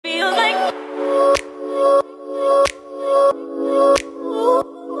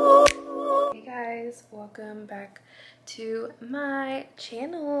welcome back to my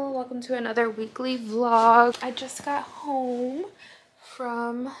channel. Welcome to another weekly vlog. I just got home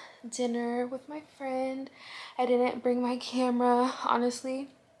from dinner with my friend. I didn't bring my camera, honestly.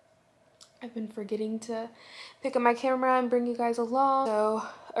 I've been forgetting to pick up my camera and bring you guys along. So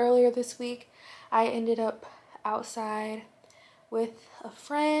earlier this week, I ended up outside with a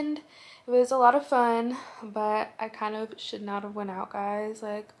friend. It was a lot of fun, but I kind of should not have went out, guys.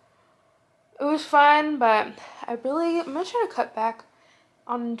 Like, it was fun, but I'm gonna try to cut back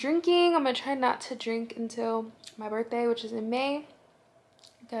on drinking. I'm gonna try not to drink until my birthday, which is in May,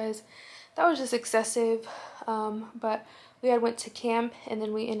 because that was just excessive. But we had went to camp and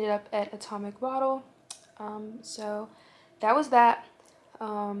then we ended up at Atomic Bottle. So that was that.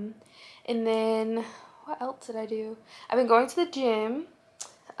 And then what else did I do? I've been going to the gym.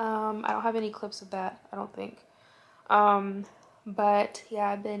 I don't have any clips of that, I don't think. But yeah,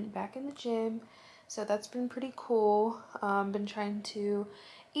 I've been back in the gym, so that's been pretty cool. Been trying to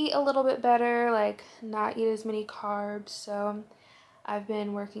eat a little bit better, like not eat as many carbs, so I've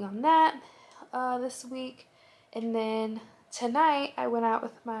been working on that this week. And then tonight I went out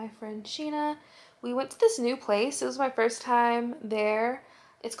with my friend Sheena. We went to this new place. It was my first time there.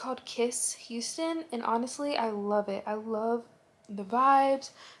 It's called Kiss Houston, and honestly I love it. I love the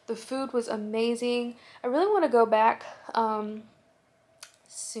vibes. The food was amazing. I really want to go back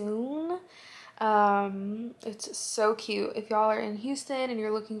soon. It's so cute. If y'all are in Houston and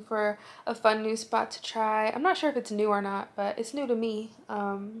you're looking for a fun new spot to try, I'm not sure if it's new or not, but it's new to me.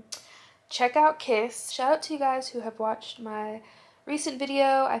 Check out Kiss. Shout out to you guys who have watched my recent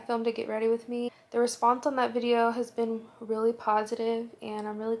video I filmed to Get Ready With Me. The response on that video has been really positive, and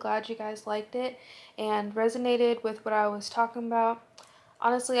I'm really glad you guys liked it and resonated with what I was talking about.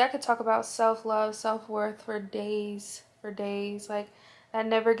 Honestly, I could talk about self-love, self-worth for days. Like, that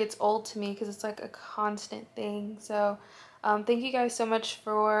never gets old to me because it's like a constant thing. So thank you guys so much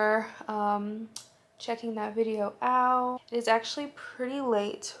for checking that video out. It is actually pretty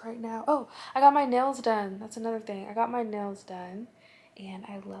late right now. Oh, I got my nails done. That's another thing. I got my nails done and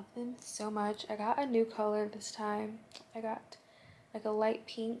I love them so much. I got a new color this time. I got like a light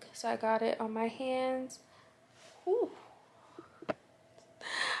pink, so I got it on my hands. Ooh.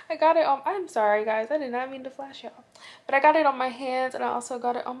 I got it on, I'm sorry guys, I did not mean to flash y'all, but I got it on my hands and I also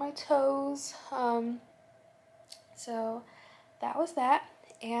got it on my toes. So that was that,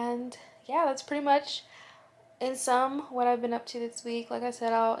 and yeah, that's pretty much in sum what I've been up to this week. Like I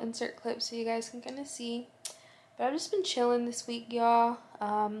said, I'll insert clips so you guys can kind of see, but I've just been chilling this week, y'all.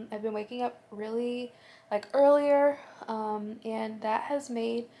 I've been waking up really like earlier, and that has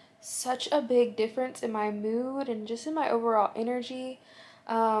made such a big difference in my mood and just in my overall energy.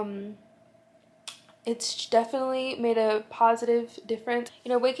 It's definitely made a positive difference.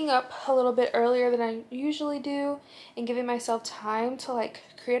 You know, waking up a little bit earlier than I usually do and giving myself time to like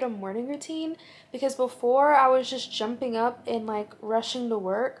create a morning routine, because before I was just jumping up and like rushing to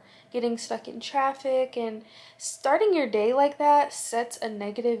work, getting stuck in traffic, and starting your day like that sets a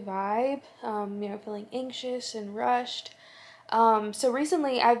negative vibe, you know, feeling anxious and rushed. So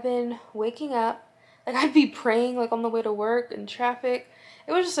recently I've been waking up, like I'd be praying like on the way to work in traffic.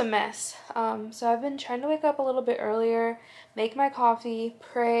 It was just a mess. So I've been trying to wake up a little bit earlier, make my coffee,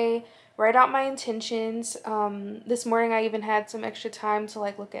 pray, write out my intentions. This morning I even had some extra time to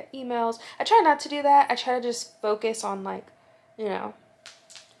like look at emails. I try not to do that. I try to just focus on like, you know,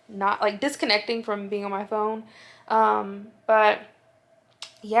 not like disconnecting from being on my phone. But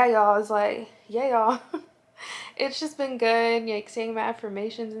yeah, y'all, it's like, yeah, y'all. It's just been good, like saying my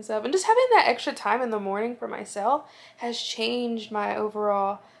affirmations and stuff, and just having that extra time in the morning for myself has changed my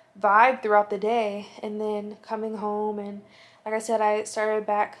overall vibe throughout the day. And then coming home, and like I said, I started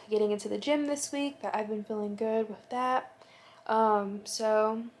back getting into the gym this week, but I've been feeling good with that.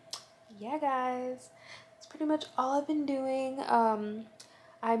 So yeah guys, that's pretty much all I've been doing.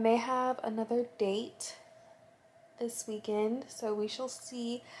 I may have another date this weekend, so we shall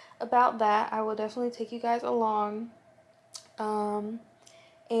see about that. I will definitely take you guys along. And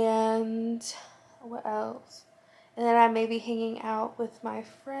what else? And then I may be hanging out with my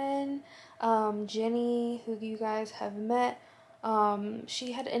friend Jenny, who you guys have met.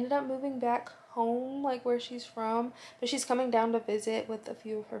 She had ended up moving back home, like where she's from, but she's coming down to visit with a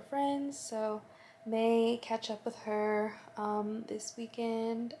few of her friends, so may catch up with her this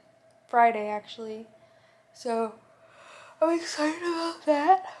weekend, Friday actually. So I'm excited about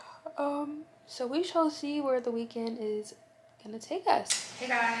that. So we shall see where the weekend is gonna take us. Hey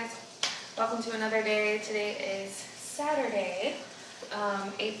guys, welcome to another day. Today is Saturday,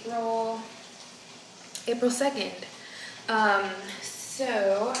 April 2nd.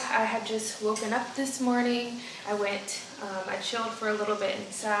 So I had just woken up this morning. I chilled for a little bit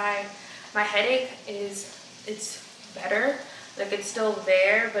inside. My headache it's better. Like, it's still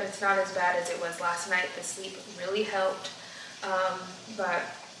there, but it's not as bad as it was last night. The sleep really helped. But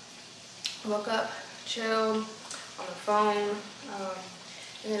I woke up, chilled on the phone,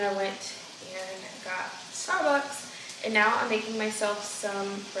 and then I went and got Starbucks. And now I'm making myself some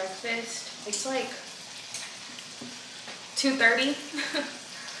breakfast. It's like 2:30.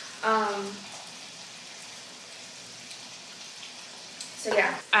 So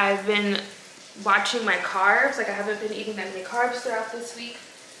yeah, I've been watching my carbs. Like, I haven't been eating that many carbs throughout this week,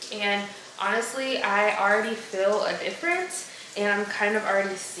 and honestly I already feel a difference, and I'm kind of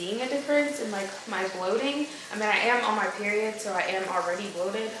already seeing a difference in like my bloating. I mean, I am on my period, so I am already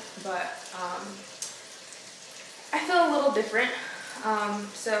bloated, but I feel a little different.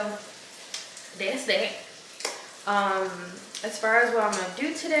 So that's that. As far as what I'm gonna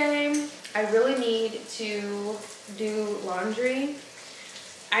do today, I really need to do laundry.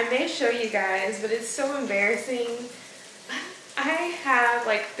 I may show you guys, but it's so embarrassing. I have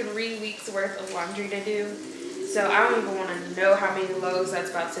like 3 weeks worth of laundry to do, so I don't even want to know how many loads that's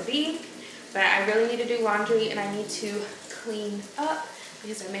about to be. But I really need to do laundry, and I need to clean up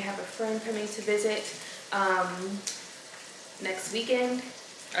because I may have a friend coming to visit next weekend,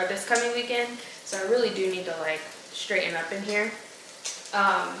 or this coming weekend. So I really do need to like straighten up in here.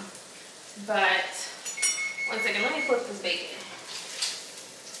 But one second, let me flip this bacon.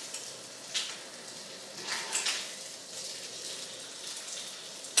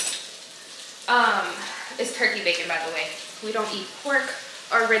 It's turkey bacon, by the way. We don't eat pork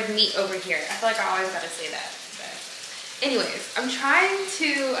or red meat over here. I feel like I always gotta say that. But anyways, I'm trying to,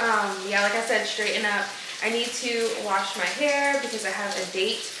 yeah, like I said, straighten up. I need to wash my hair because I have a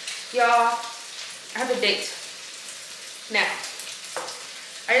date, y'all. I have a date. Now,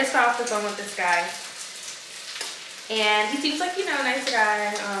 I just got off the phone with this guy, and he seems like, you know, a nice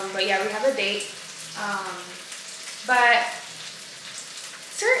guy. But yeah, we have a date. But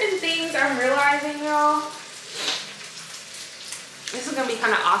certain things I'm realizing, y'all, this is gonna be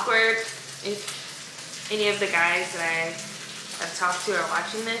kind of awkward if any of the guys that I have talked to are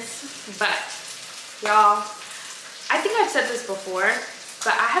watching this, but y'all, I think I've said this before,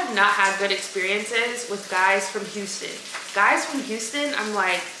 but I have not had good experiences with guys from Houston. Guys from Houston, I'm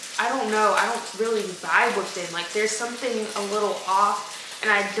like, I don't know, I don't really vibe with them. Like, there's something a little off, and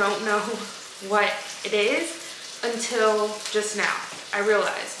I don't know what it is until just now. I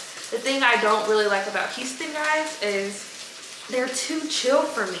realized the thing I don't really like about Houston guys is they're too chill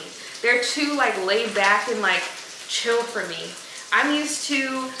for me. They're too like laid back and like chill for me. I'm used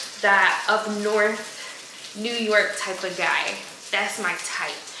to that up north New York type of guy. That's my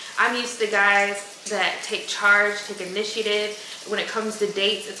type. I'm used to guys that take charge, take initiative. When it comes to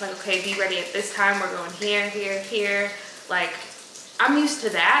dates, it's like, okay, be ready at this time. We're going here, here, here. Like, I'm used to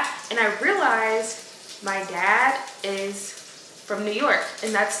that. And I realized my dad is from New York,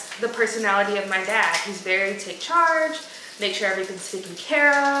 and that's the personality of my dad. He's very take charge, make sure everything's taken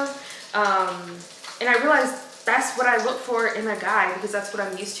care of. And I realized that's what I look for in a guy because that's what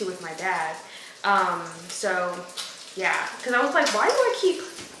I'm used to with my dad. So yeah, because I was like, why do I keep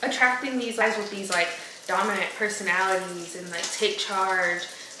attracting these guys with these like dominant personalities and like take charge,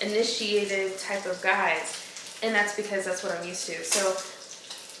 initiative type of guys? And that's because that's what I'm used to. So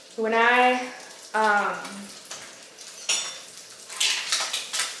when I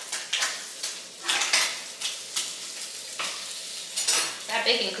that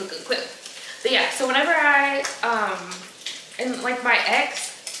bacon cooking quick. But yeah, so whenever I and like my ex,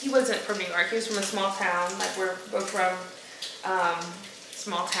 he wasn't from New York, he was from a small town. Like, we're both from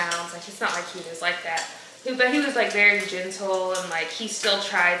small towns. Like, it's not like he was like that, but he was like very gentle, and like he still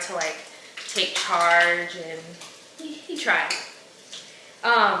tried to like take charge, and he tried.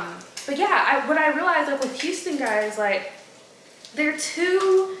 But yeah, what I realized, like, with Houston guys, like, they're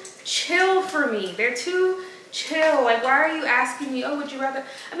too chill for me. They're too chill. Like, why are you asking me, oh, would you rather?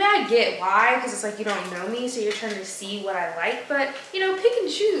 I mean, I get why, because it's like you don't know me, so you're trying to see what I like. But, you know, pick and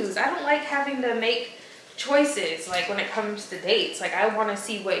choose. I don't like having to make choices, like, when it comes to dates. Like, I want to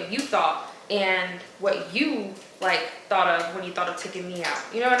see what you thought and what you, like, thought of when you thought of taking me out.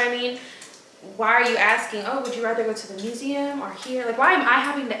 You know what I mean? Why are you asking, oh, would you rather go to the museum or here? Like, why am I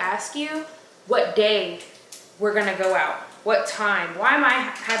having to ask you what day we're gonna go out? What time? Why am I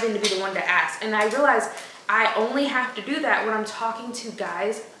having to be the one to ask? And I realize I only have to do that when I'm talking to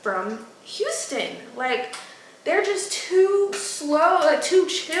guys from Houston. Like, they're just too slow, like, too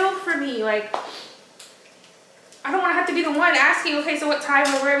chill for me. Like, I don't want to have to be the one asking, okay, so what time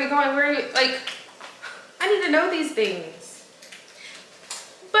or where are we going? Where are we? Like, I need to know these things.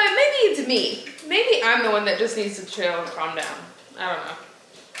 But maybe it's me. Maybe I'm the one that just needs to chill and calm down. I don't know.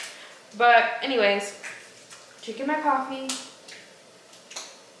 But anyways, drinking my coffee.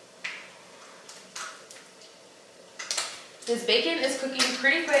 This bacon is cooking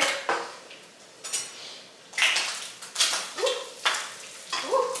pretty quick.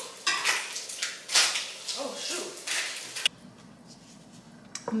 Oh shoot.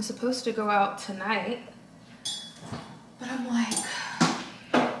 I'm supposed to go out tonight, but I'm like,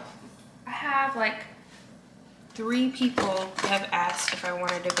 I have like 3 people have asked if I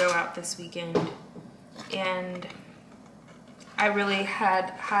wanted to go out this weekend, and I really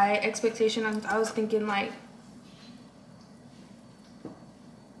had high expectations. I was thinking like,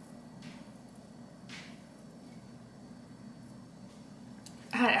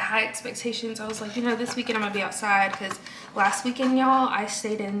 I had high expectations. I was like, you know, this weekend I'm gonna be outside, because last weekend, y'all, I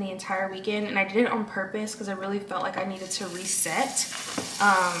stayed in the entire weekend, and I did it on purpose because I really felt like I needed to reset.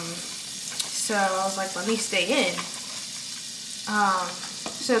 So I was like, let me stay in.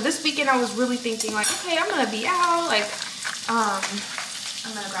 So this weekend I was really thinking like, okay, I'm gonna be out, like, I'm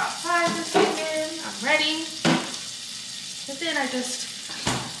gonna go outside this weekend, I'm ready. But then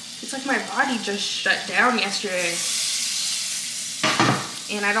it's like my body just shut down yesterday.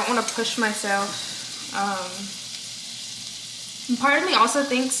 And I don't want to push myself. And part of me also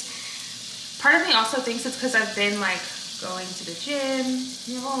thinks it's because I've been like going to the gym.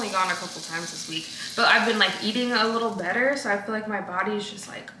 I've only gone a couple times this week, but I've been like eating a little better, so I feel like my body is just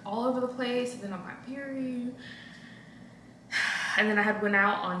like all over the place. And then on my period, and then I had went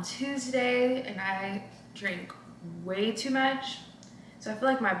out on Tuesday and I drank way too much, so I feel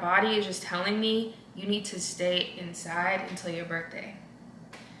like my body is just telling me you need to stay inside until your birthday.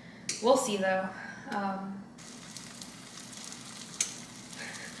 We'll see though.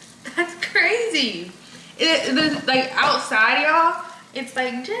 That's crazy. Like outside, y'all, it's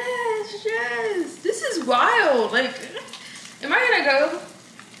like, Jess, this is wild. Like, am I gonna go?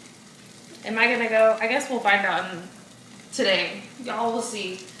 Am I gonna go? I guess we'll find out today. Y'all will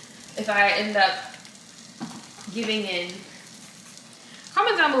see if I end up giving in.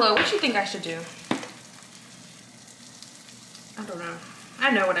 Comment down below what you think I should do. I don't know. I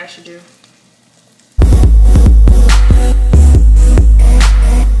know what I should do.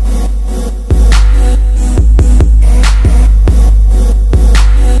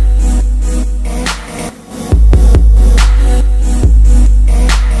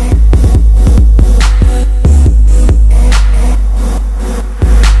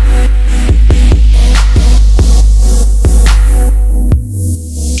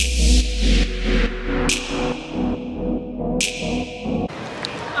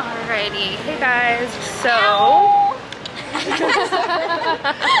 Hey guys, so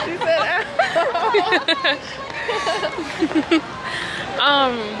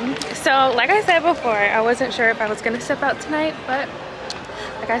so like I said before, I wasn't sure if I was gonna step out tonight, but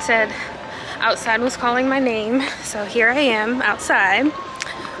like I said, outside was calling my name, so here I am outside.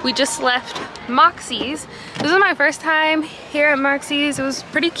 We just left Moxie's. This was my first time here at Moxie's. It was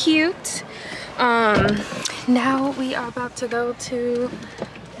pretty cute. Now we are about to go to,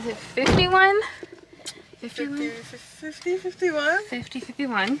 is it 51? 51?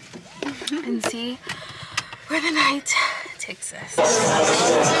 51 and see where the night takes us.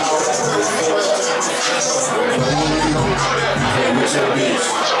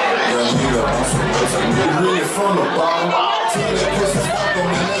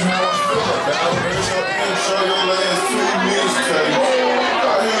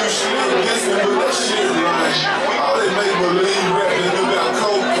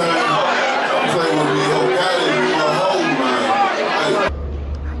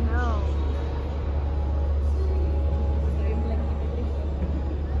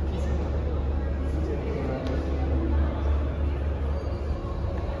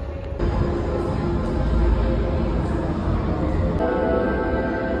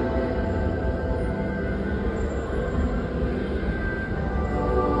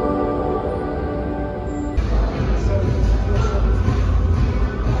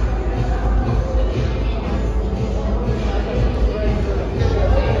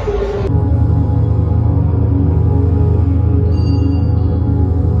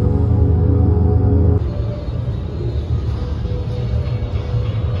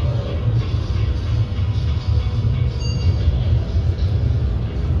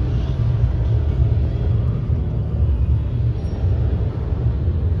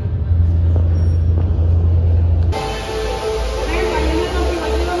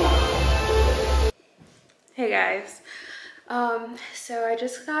 Hey guys, so I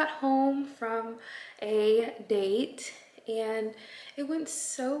just got home from a date and it went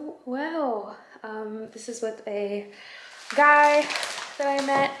so well. This is with a guy that I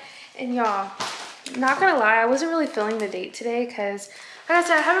met, and y'all, not gonna lie, I wasn't really feeling the date today because, like I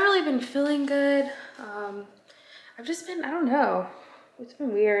said, I haven't really been feeling good. I've just been, I don't know, it's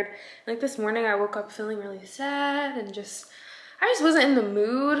been weird. Like this morning I woke up feeling really sad and I just wasn't in the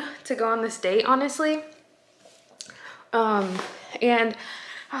mood to go on this date, honestly. And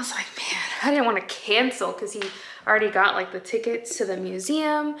I was like, man, I didn't want to cancel because he already got like the tickets to the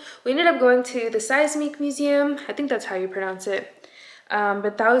museum. We ended up going to the Seismique museum. I think that's how you pronounce it.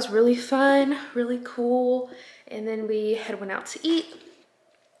 But that was really fun, really cool. And then we went out to eat.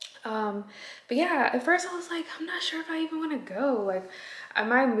 But yeah, at first I was like, I'm not sure if I even want to go. Like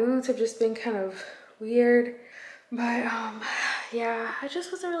my moods have just been kind of weird, but yeah, I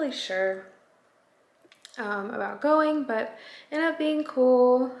just wasn't really sure about going, but ended up being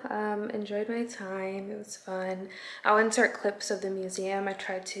cool. Enjoyed my time. It was fun. I'll insert clips of the museum. I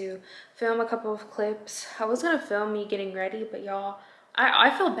tried to film a couple of clips. I was gonna film me getting ready, but y'all, I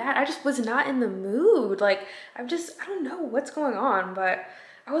feel bad. I just was not in the mood. Like I don't know what's going on, but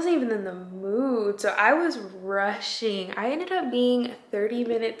I wasn't even in the mood, so I was rushing. I ended up being 30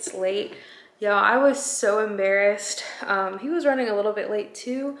 minutes late. Y'all, I was so embarrassed. He was running a little bit late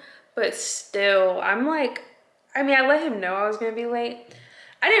too, but still, I'm like, I mean, I let him know I was gonna be late.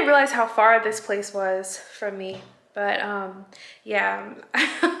 I didn't realize how far this place was from me, but yeah,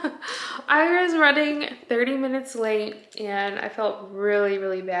 I was running 30 minutes late and I felt really,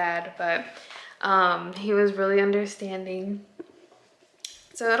 really bad, but he was really understanding.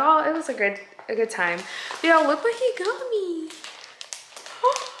 So it was a good time. But y'all, look what he got me.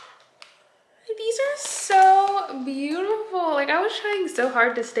 These are so beautiful. Like I was trying so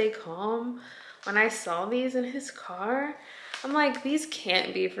hard to stay calm when I saw these in his car. I'm like, these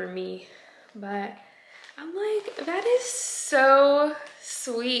can't be for me. But I'm like, that is so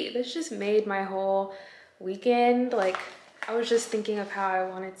sweet. This just made my whole weekend. Like I was just thinking of how I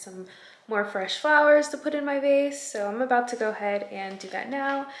wanted some more fresh flowers to put in my vase, so I'm about to go ahead and do that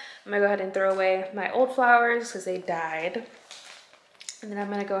now. I'm gonna go ahead and throw away my old flowers because they died, and then I'm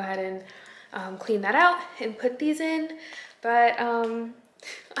gonna go ahead and clean that out and put these in. But I'm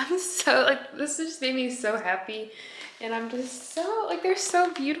so like, this just made me so happy, and I'm just so like, they're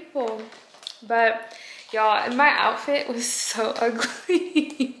so beautiful. But y'all, my outfit was so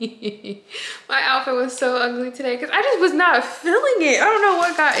ugly. My outfit was so ugly today because I just was not feeling it. I don't know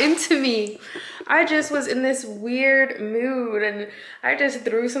what got into me. I just was in this weird mood and I just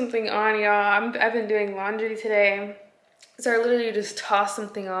threw something on, y'all. I've been doing laundry today, so I literally just tossed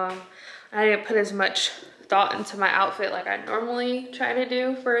something on. I didn't put as much thought into my outfit like I normally try to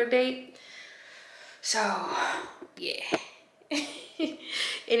do for a date. So yeah.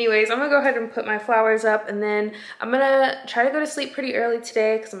 Anyways, I'm gonna go ahead and put my flowers up, and then I'm gonna try to go to sleep pretty early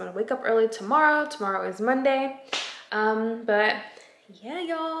today because I'm gonna wake up early tomorrow. Tomorrow is Monday. But yeah,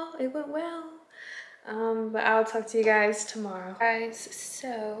 y'all, it went well. But I'll talk to you guys tomorrow. Guys,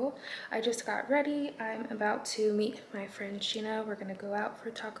 so I just got ready. I'm about to meet my friend Sheena. We're gonna go out for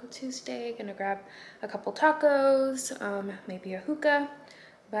Taco Tuesday. Gonna grab a couple tacos, maybe a hookah.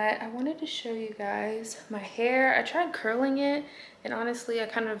 But I wanted to show you guys my hair. I tried curling it, and honestly, I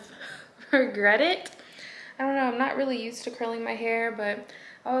kind of regret it. I don't know, I'm not really used to curling my hair, but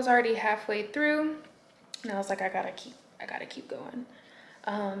I was already halfway through, and I was like, I gotta keep going.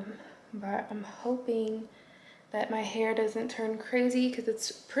 But I'm hoping that my hair doesn't turn crazy because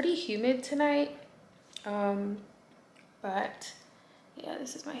it's pretty humid tonight. But yeah,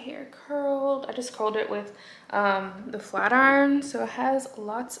 this is my hair curled. I just curled it with the flat iron, so it has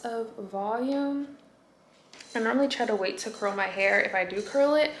lots of volume. I normally try to wait to curl my hair. If I do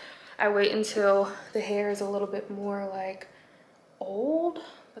curl it, I wait until the hair is a little bit more like old,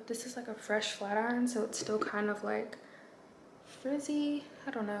 but this is like a fresh flat iron, so it's still kind of like frizzy.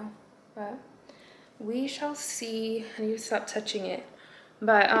 I don't know, but we shall see. I need to stop touching it.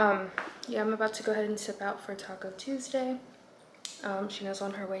 But yeah, I'm about to go ahead and step out for Taco Tuesday. Sheena's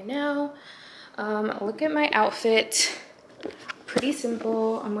on her way now. Look at my outfit. Pretty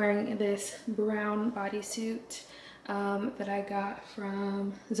simple. I'm wearing this brown bodysuit that I got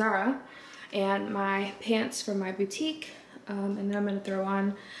from Zara, and my pants from my boutique. And then I'm gonna throw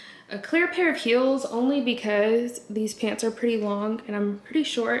on a clear pair of heels only because these pants are pretty long and I'm pretty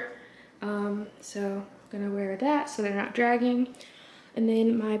short. So I'm gonna wear that so they're not dragging. And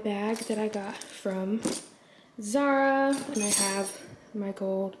then my bag that I got from Zara, and I have my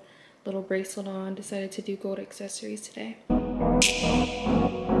gold little bracelet on. Decided to do gold accessories today.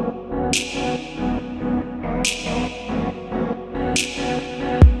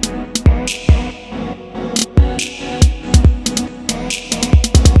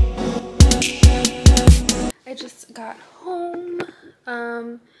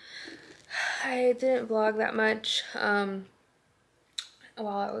 I didn't vlog that much while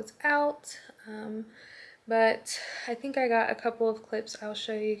I was out, but I think I got a couple of clips I'll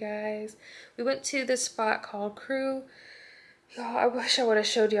show you guys. We went to this spot called Crew. Y'all, I wish I would have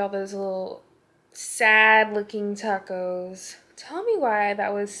showed y'all those little sad looking tacos. Tell me why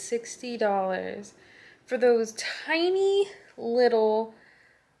that was $60 for those tiny little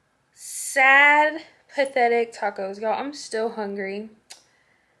sad pathetic tacos. Y'all, I'm still hungry.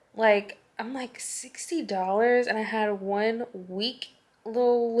 Like, I'm like $60, and I had one weak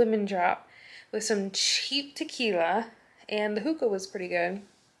little lemon drop with some cheap tequila, and the hookah was pretty good.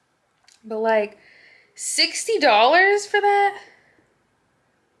 But like $60 for that?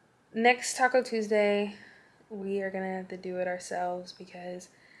 Next Taco Tuesday, we are gonna have to do it ourselves because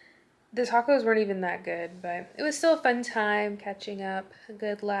the tacos weren't even that good, but it was still a fun time catching up,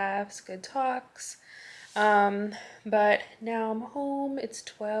 good laughs, good talks. But now I'm home. It's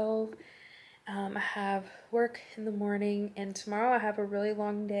 12. I have work in the morning, and tomorrow I have a really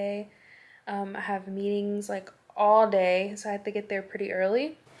long day. I have meetings like all day, so I have to get there pretty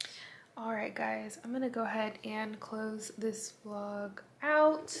early. All right, guys, I'm gonna go ahead and close this vlog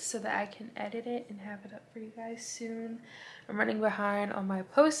out so that I can edit it and have it up for you guys soon. I'm running behind on my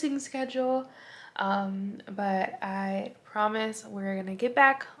posting schedule, but I promise we're gonna get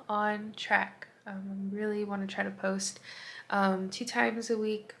back on track. I really want to try to post 2 times a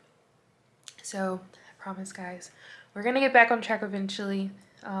week, so I promise, guys, we're gonna get back on track eventually.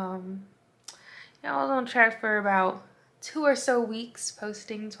 I was on track for about 2 or so weeks,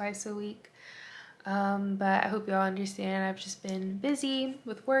 posting twice a week, but I hope y'all understand I've just been busy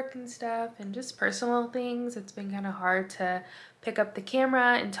with work and stuff and just personal things. It's been kind of hard to pick up the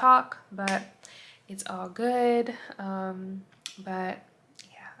camera and talk, but it's all good. But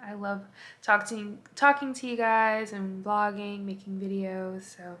yeah, I love talking to you guys and vlogging, making videos.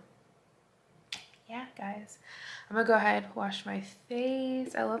 So yeah, guys, I'm gonna go ahead and wash my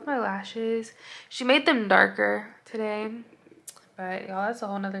face. I love my lashes. She made them darker today, but y'all, that's a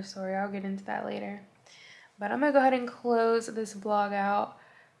whole nother story. I'll get into that later. But I'm gonna go ahead and close this vlog out.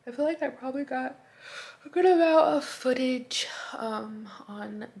 I feel like I probably got a good amount of footage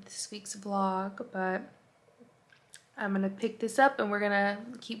on this week's vlog, but I'm gonna pick this up and we're gonna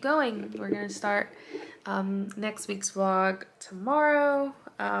keep going. We're gonna start next week's vlog tomorrow.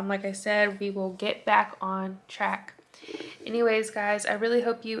 Like I said, we will get back on track. Anyways, guys, I really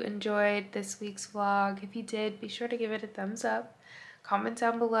hope you enjoyed this week's vlog. If you did, be sure to give it a thumbs up, comment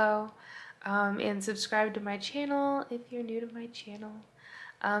down below, and subscribe to my channel if you're new to my channel.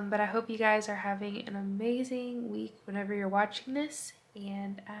 But I hope you guys are having an amazing week whenever you're watching this,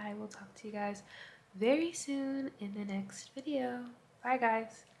 and I will talk to you guys very soon in the next video. Bye,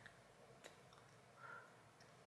 guys.